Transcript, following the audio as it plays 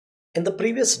In the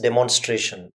previous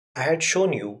demonstration, I had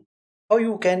shown you how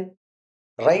you can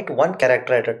write one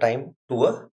character at a time to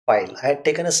a file. I had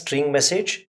taken a string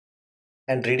message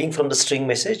and reading from the string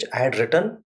message, I had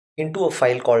written into a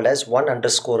file called as one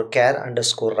underscore char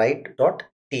underscore write dot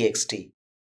txt.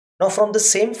 Now from the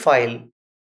same file,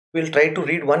 we'll try to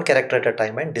read one character at a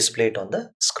time and display it on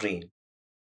the screen.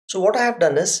 So what I have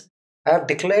done is I have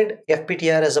declared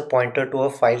fptr as a pointer to a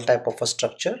file type of a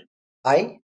structure.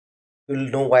 You will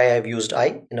know why I've used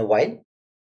I in a while.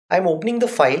 I'm opening the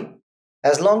file.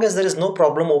 As long as there is no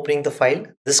problem opening the file,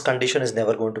 this condition is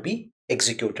never going to be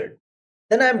executed.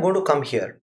 Then I'm going to come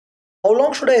here. How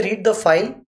long should I read the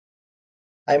file?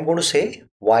 I'm going to say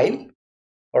while.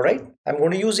 All right. I'm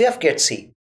going to use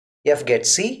fgetc.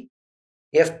 Fgetc,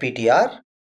 fptr.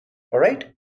 All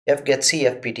right.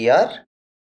 Fgetc, fptr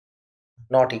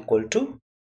not equal to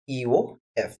eof.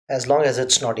 As long as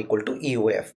it's not equal to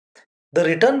eof. The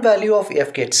return value of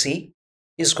fgetc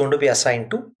is going to be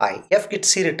assigned to I.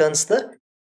 fgetc returns the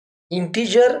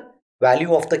integer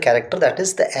value of the character, that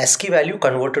is the ASCII value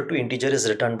converted to integer is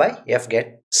returned by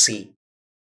fgetc.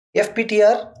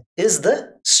 fptr is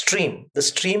the stream. The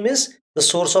stream is the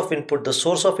source of input. The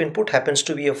source of input happens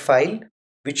to be a file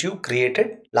which you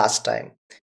created last time.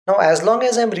 Now as long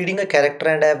as I'm reading a character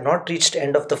and I have not reached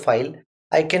end of the file,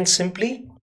 I can simply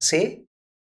say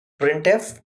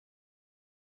printf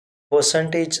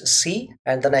 %c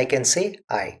and then I can say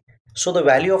I. So the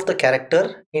value of the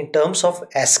character in terms of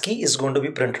ASCII is going to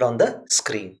be printed on the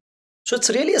screen. So it's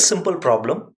really a simple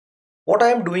problem. What I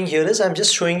am doing here is I'm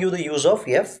just showing you the use of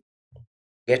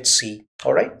fgetc.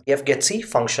 Alright, fgetc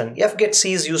function.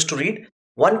 fgetc is used to read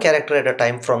one character at a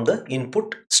time from the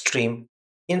input stream.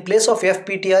 In place of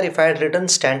fptr, if I had written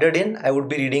standard in, I would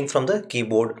be reading from the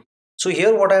keyboard. So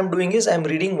here what I am doing is I'm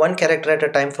reading one character at a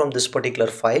time from this particular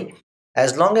file.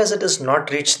 As long as it has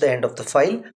not reached the end of the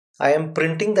file, I am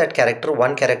printing that character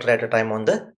one character at a time on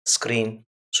the screen.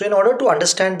 So in order to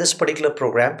understand this particular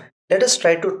program, let us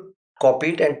try to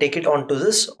copy it and take it onto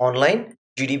this online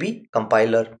GDB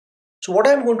compiler. So what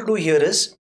I'm going to do here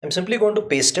is I'm simply going to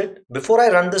paste it. Before I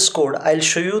run this code, I'll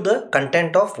show you the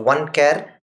content of one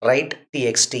char write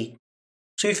txt.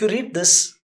 So if you read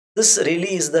this, this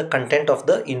really is the content of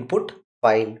the input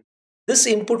file. This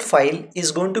input file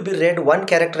is going to be read one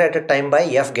character at a time by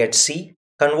fgetc,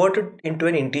 converted into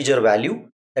an integer value.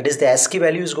 That is, the ASCII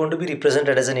value is going to be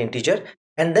represented as an integer,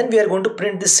 and then we are going to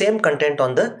print the same content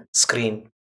on the screen.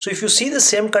 So if you see the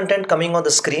same content coming on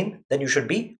the screen, then you should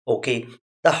be okay.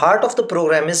 The heart of the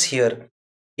program is here.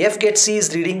 fgetc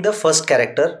is reading the first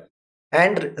character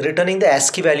and returning the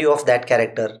ASCII value of that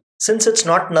character. Since it's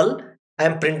not null, I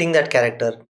am printing that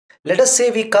character. Let us say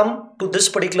we come to this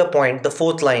particular point, the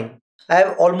fourth line. I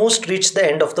have almost reached the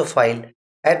end of the file.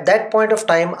 At that point of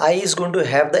time, I is going to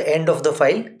have the end of the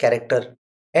file character.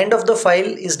 End of the file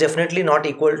is definitely not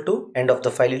equal to end of the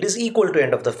file. It is equal to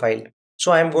end of the file.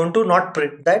 So I am going to not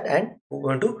print that and I'm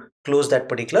going to close that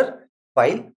particular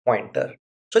file pointer.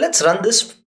 So let's run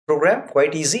this program.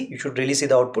 Quite easy. You should really see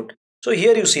the output. So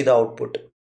here you see the output.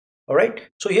 All right.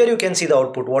 So here you can see the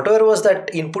output. Whatever was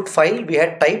that input file we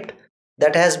had typed,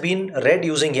 that has been read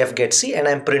using fgetc, and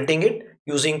I'm printing it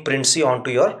using printc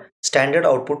onto your standard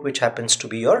output, which happens to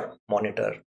be your monitor.